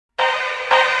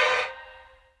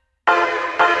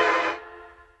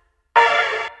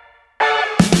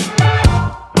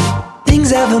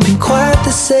nothing's ever been quite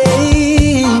the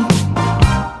same.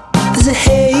 There's a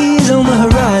haze on the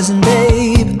horizon,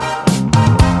 babe.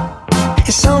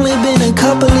 It's only been a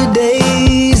couple of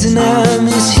days and I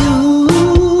miss you.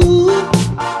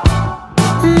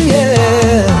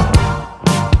 Yeah,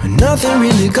 nothing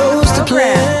really goes to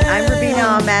plan. I'm Rubina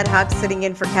Ahmed Huck, sitting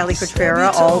in for Kelly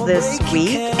Cutrera all this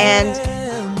week,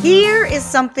 and here is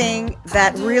something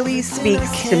that really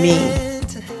speaks to me.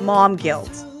 Mom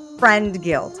guilt, friend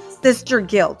guilt, sister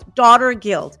guilt, daughter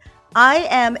guilt. I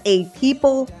am a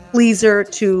people pleaser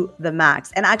to the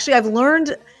max. And actually, I've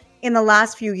learned in the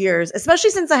last few years,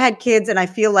 especially since I had kids and I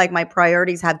feel like my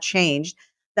priorities have changed,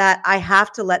 that I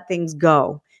have to let things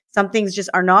go. Some things just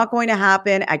are not going to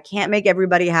happen. I can't make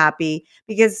everybody happy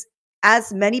because,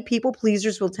 as many people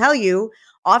pleasers will tell you,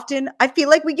 often I feel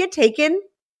like we get taken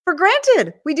for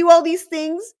granted. We do all these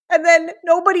things and then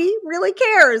nobody really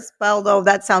cares. Although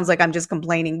that sounds like I'm just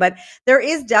complaining, but there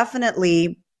is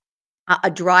definitely a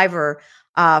driver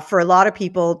for a lot of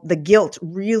people. The guilt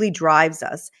really drives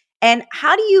us. And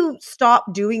how do you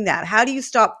stop doing that? How do you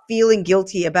stop feeling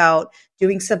guilty about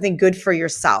doing something good for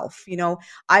yourself? You know,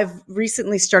 I've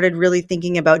recently started really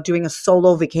thinking about doing a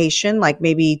solo vacation, like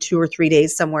maybe 2 or 3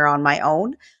 days somewhere on my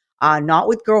own, not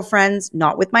with girlfriends,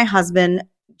 not with my husband,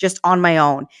 just on my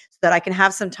own, so that I can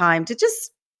have some time to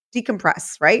just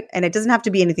decompress, right? And it doesn't have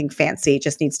to be anything fancy. It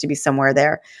just needs to be somewhere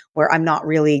there where I'm not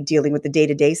really dealing with the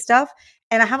day-to-day stuff.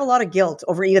 And I have a lot of guilt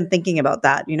over even thinking about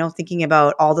that, you know, thinking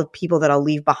about all the people that I'll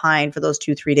leave behind for those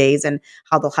 2-3 days and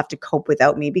how they'll have to cope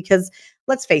without me. Because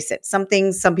let's face it, some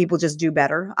people just do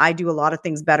better. I do a lot of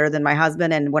things better than my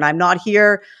husband. And when I'm not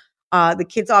here, the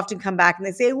kids often come back and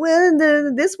they say, well,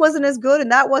 this wasn't as good and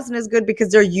that wasn't as good, because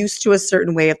they're used to a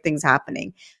certain way of things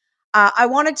happening. I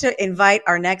wanted to invite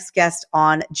our next guest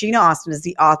on. Gina Austin is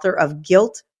the author of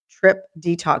Guilt Trip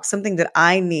Detox, something that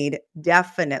I need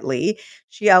definitely.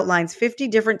 She outlines 50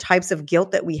 different types of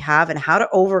guilt that we have and how to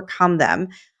overcome them.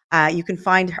 You can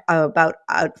find out about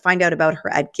her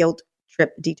at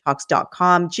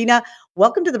guilttripdetox.com. Gina,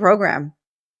 welcome to the program.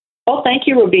 Oh, thank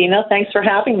you, Rubina. Thanks for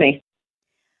having me.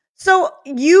 So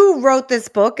you wrote this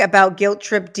book about Guilt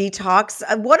Trip Detox.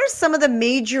 What are some of the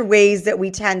major ways that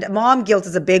mom guilt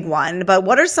is a big one, but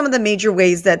what are some of the major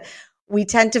ways that we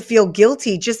tend to feel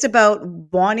guilty just about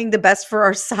wanting the best for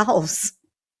ourselves?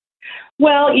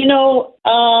 Well,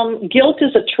 guilt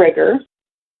is a trigger.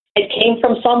 It came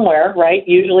from somewhere, right?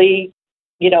 Usually,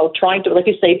 trying to, like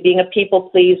you say, being a people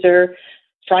pleaser,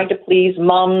 trying to please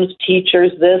moms,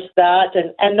 teachers, this, that,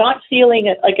 and not feeling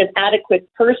like an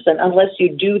adequate person unless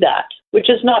you do that, which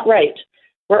is not right.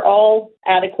 We're all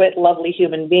adequate, lovely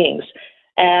human beings.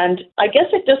 And I guess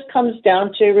it just comes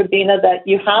down to, Rubina, that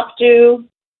you have to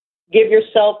give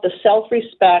yourself the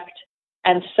self-respect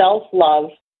and self-love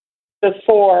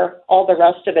before all the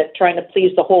rest of it, trying to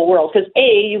please the whole world. Because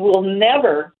you will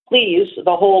never please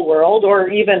the whole world or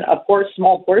even a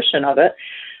small portion of it.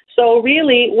 So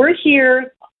really, we're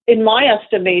here, in my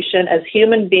estimation, as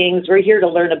human beings, we're here to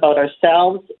learn about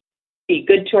ourselves, be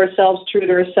good to ourselves, true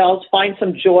to ourselves, find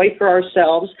some joy for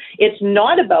ourselves. It's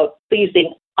not about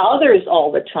pleasing others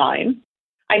all the time.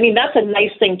 I mean, that's a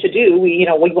nice thing to do. We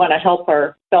want to help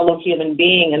our fellow human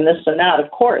being and this and that, of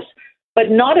course, but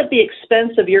not at the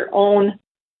expense of your own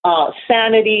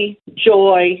sanity,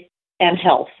 joy, and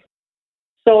health.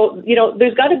 So,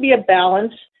 there's got to be a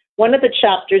balance. One of the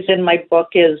chapters in my book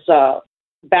is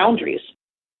boundaries,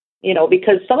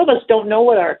 because some of us don't know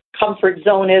what our comfort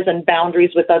zone is and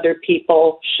boundaries with other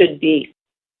people should be.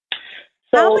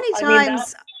 So, how many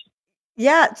times?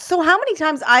 So how many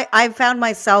times I've found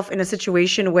myself in a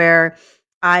situation where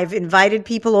I've invited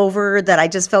people over that I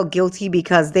just felt guilty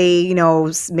because they,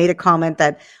 made a comment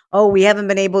that, oh, we haven't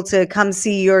been able to come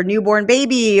see your newborn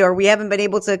baby, or we haven't been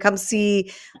able to come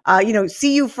see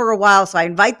you for a while. So I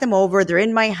invite them over. They're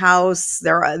in my house.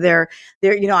 They're,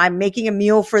 I'm making a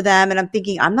meal for them. And I'm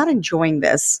thinking, I'm not enjoying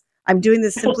this. I'm doing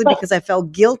this simply because I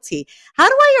felt guilty. How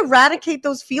do I eradicate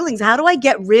those feelings? How do I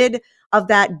get rid of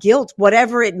that guilt,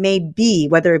 whatever it may be,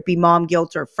 whether it be mom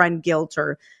guilt or friend guilt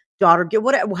or daughter guilt,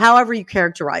 whatever, however you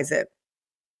characterize it?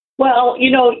 Well,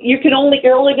 you're only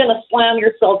going to slam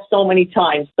yourself so many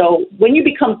times. So when you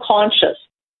become conscious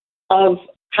of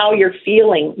how you're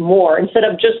feeling more, instead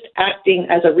of just acting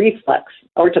as a reflex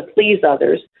or to please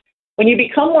others, when you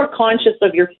become more conscious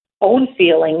of your own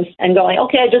feelings and going,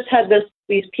 okay, I just had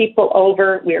these people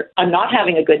over, I'm not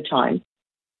having a good time.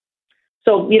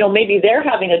 So, maybe they're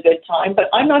having a good time, but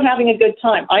I'm not having a good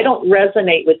time. I don't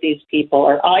resonate with these people,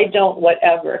 or I don't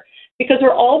whatever, because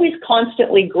we're always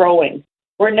constantly growing.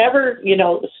 We're never,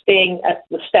 staying at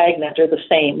the stagnant or the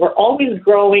same. We're always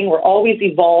growing. We're always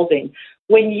evolving.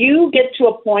 when you get to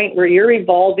a point where you're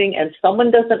evolving and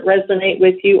someone doesn't resonate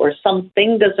with you or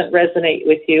something doesn't resonate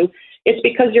with you, it's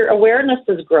because your awareness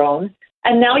has grown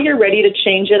and now you're ready to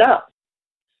change it up.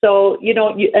 So,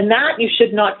 and that you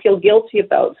should not feel guilty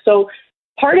about. So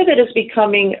part of it is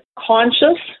becoming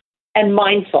conscious and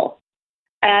mindful.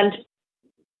 And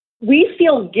we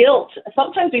feel guilt.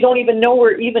 Sometimes we don't even know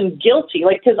we're even guilty.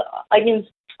 Because I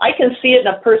can see it in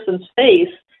a person's face.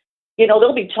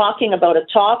 They'll be talking about a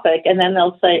topic and then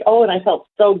they'll say, oh, and I felt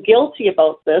so guilty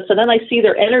about this. And then I see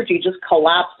their energy just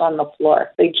collapse on the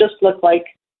floor. They just look like,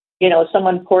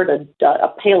 someone poured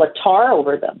a pail of tar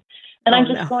over them. And I'm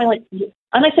just going like,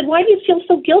 and I said, why do you feel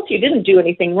so guilty? You didn't do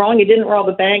anything wrong. You didn't rob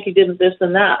a bank. You didn't this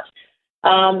and that.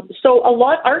 So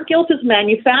our guilt is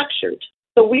manufactured.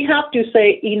 So we have to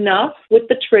say enough with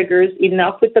the triggers,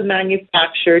 enough with the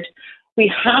manufactured.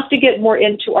 We have to get more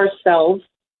into ourselves.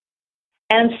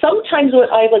 And sometimes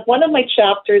one of my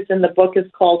chapters in the book is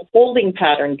called holding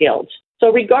pattern guilt. So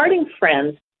regarding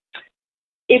friends,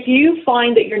 if you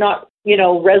find that you're not,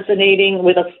 resonating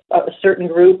with a certain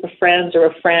group of friends or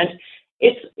a friend,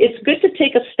 it's good to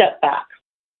take a step back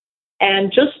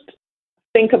and just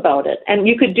think about it. And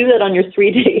you could do that on your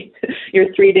 3-day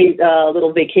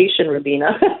little vacation,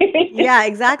 Rubina. Yeah,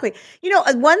 exactly.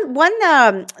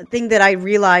 One thing that I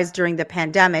realized during the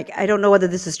pandemic, I don't know whether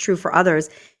this is true for others,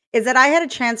 is that I had a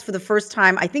chance for the first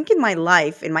time, I think in my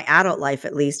life, in my adult life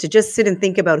at least, to just sit and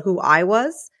think about who I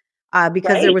was.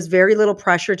 Because there was very little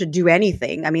pressure to do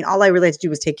anything. I mean, all I really had to do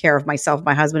was take care of myself,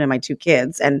 my husband, and my 2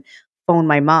 kids, and phone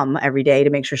my mom every day to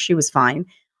make sure she was fine.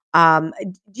 Do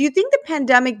you think the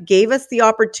pandemic gave us the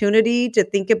opportunity to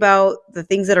think about the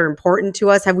things that are important to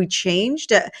us? Have we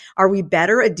changed? Are we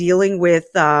better at dealing with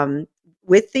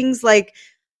things like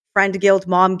friend guilt,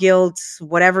 mom guilt,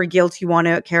 whatever guilt you want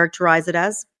to characterize it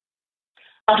as?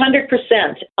 100%.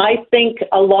 I think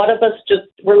a lot of us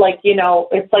we're like,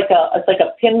 it's like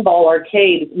a pinball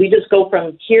arcade. We just go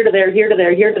from here to there, here to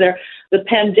there, here to there. The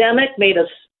pandemic made us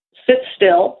sit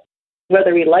still,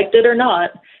 whether we liked it or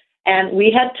not, and we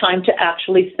had time to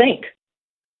actually think.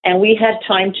 And we had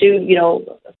time to,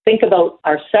 think about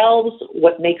ourselves,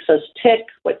 what makes us tick,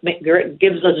 what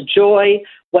gives us joy,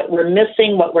 what we're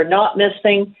missing, what we're not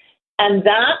missing. And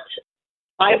that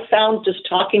I've found just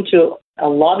talking to a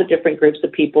lot of different groups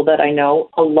of people that I know,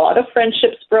 a lot of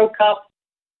friendships broke up,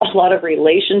 a lot of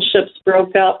relationships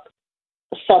broke up,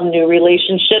 some new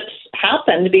relationships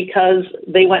happened because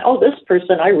they went, oh, this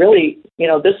person, I really,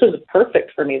 this is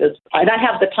perfect for me. And I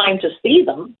have the time to see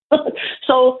them.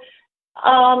 So,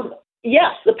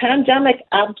 yes, the pandemic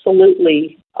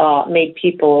absolutely made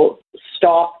people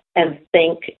stop and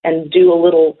think and do a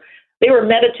little. They were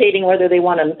meditating whether they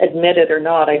want to admit it or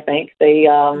not, I think. They,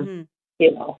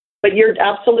 but you're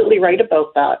absolutely right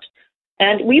about that.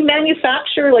 And we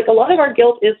manufacture, a lot of our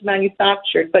guilt is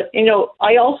manufactured. But,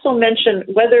 I also mentioned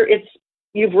whether it's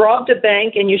you've robbed a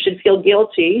bank and you should feel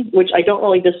guilty, which I don't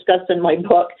really discuss in my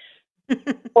book,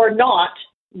 or not,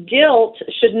 guilt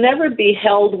should never be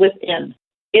held within.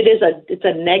 It's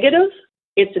a negative.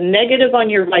 It's negative on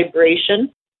your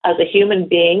vibration as a human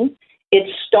being. It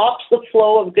stops the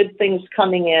flow of good things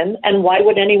coming in. And why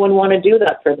would anyone want to do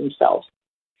that for themselves?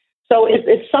 So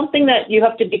it's something that you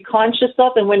have to be conscious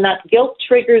of. And when that guilt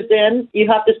triggers in, you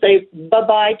have to say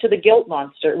bye-bye to the guilt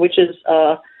monster, which is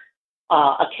a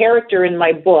character in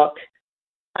my book.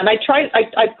 And I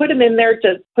put him in there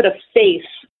to put a face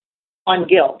on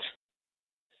guilt.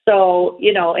 So,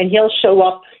 and he'll show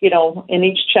up, in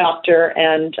each chapter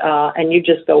and you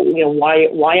just go,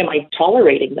 why am I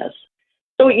tolerating this?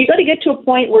 So you got to get to a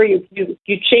point where you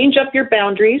change up your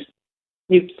boundaries,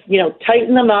 you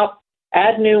tighten them up,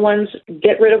 add new ones,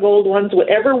 get rid of old ones,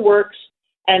 whatever works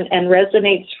and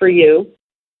resonates for you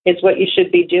is what you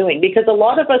should be doing. Because a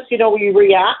lot of us, we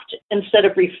react instead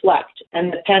of reflect.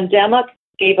 And the pandemic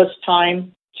gave us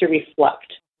time to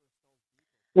reflect,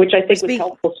 which I think was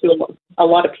helpful to a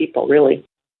lot of people, really.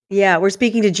 Yeah, we're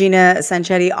speaking to Gina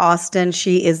Sanchetti Austin.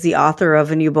 She is the author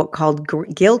of a new book called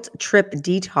Guilt Trip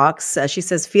Detox. She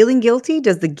says, feeling guilty?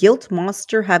 Does the guilt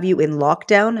monster have you in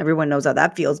lockdown? Everyone knows how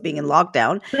that feels, being in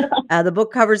lockdown. The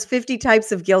book covers 50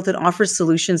 types of guilt and offers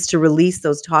solutions to release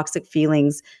those toxic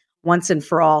feelings once and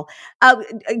for all.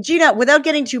 Gina, without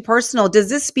getting too personal,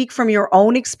 does this speak from your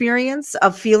own experience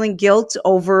of feeling guilt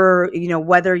over,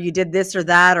 whether you did this or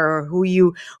that, or who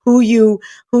you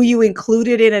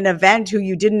included in an event, who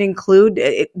you didn't include?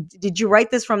 Did you write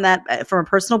this from a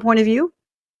personal point of view?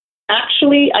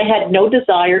 Actually, I had no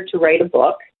desire to write a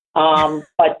book,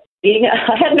 but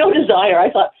I had no desire. I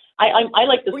thought I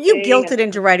like to. Were you guilted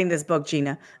into writing this book,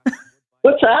 Gina?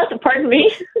 What's that? Pardon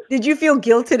me? Did you feel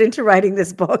guilted into writing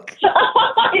this book?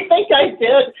 I think I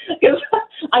did because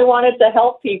I wanted to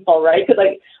help people, right? Because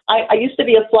I used to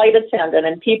be a flight attendant,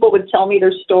 and people would tell me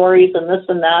their stories and this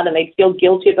and that, and they'd feel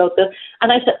guilty about this.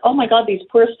 And I said, oh, my God, these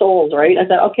poor souls, right? I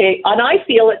said, okay, and I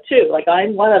feel it too, like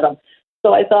I'm one of them.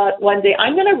 So I thought one day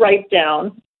I'm going to write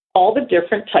down all the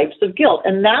different types of guilt.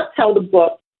 And that's how the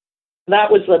book,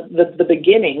 that was the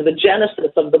beginning, the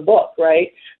genesis of the book,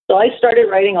 right? So I started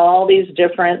writing all these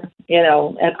different,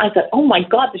 and I thought, oh my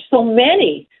God, there's so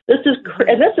many.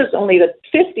 And this is only the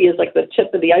 50 is like the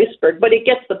tip of the iceberg, but it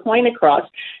gets the point across.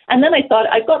 And then I thought,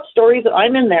 I've got stories that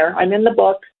I'm in there. I'm in the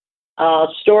book,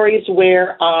 stories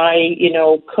where I,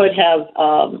 could have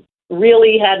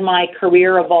really had my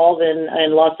career evolve in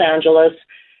Los Angeles.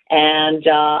 And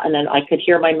then I could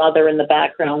hear my mother in the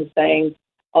background saying,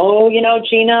 oh,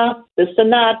 Gina, this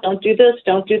and that, don't do this,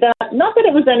 don't do that. Not that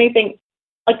it was anything,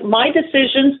 like my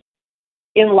decisions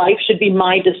in life should be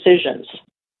my decisions,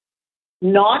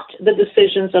 not the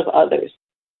decisions of others.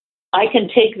 I can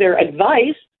take their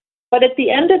advice, but at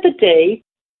the end of the day,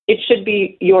 it should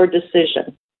be your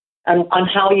decision on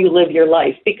how you live your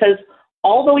life. Because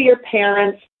although your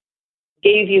parents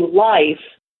gave you life,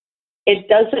 it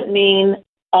doesn't mean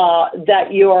that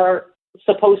you're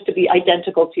supposed to be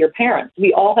identical to your parents.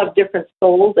 We all have different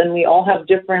souls, and we all have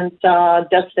different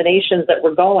destinations that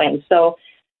we're going. So,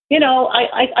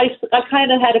 I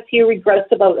kind of had a few regrets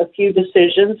about a few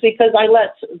decisions because I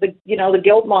let the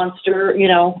guilt monster,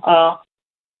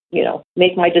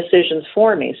 make my decisions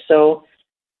for me. So,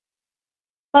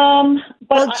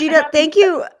 well, Gina, thank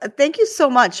you so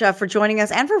much for joining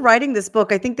us and for writing this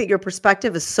book. I think that your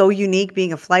perspective is so unique,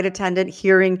 being a flight attendant,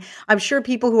 I'm sure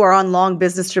people who are on long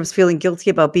business trips feeling guilty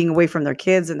about being away from their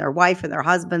kids and their wife and their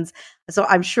husbands. So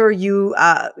I'm sure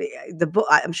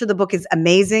I'm sure the book is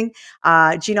amazing.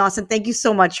 Gina Austin, thank you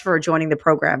so much for joining the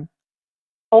program.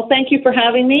 Well, thank you for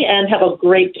having me, and have a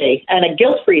great day and a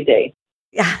guilt-free day.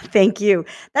 Yeah, thank you.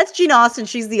 That's Gina Austin.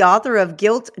 She's the author of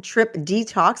Guilt Trip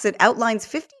Detox. It outlines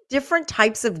 50 different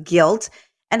types of guilt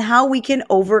and how we can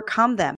overcome them.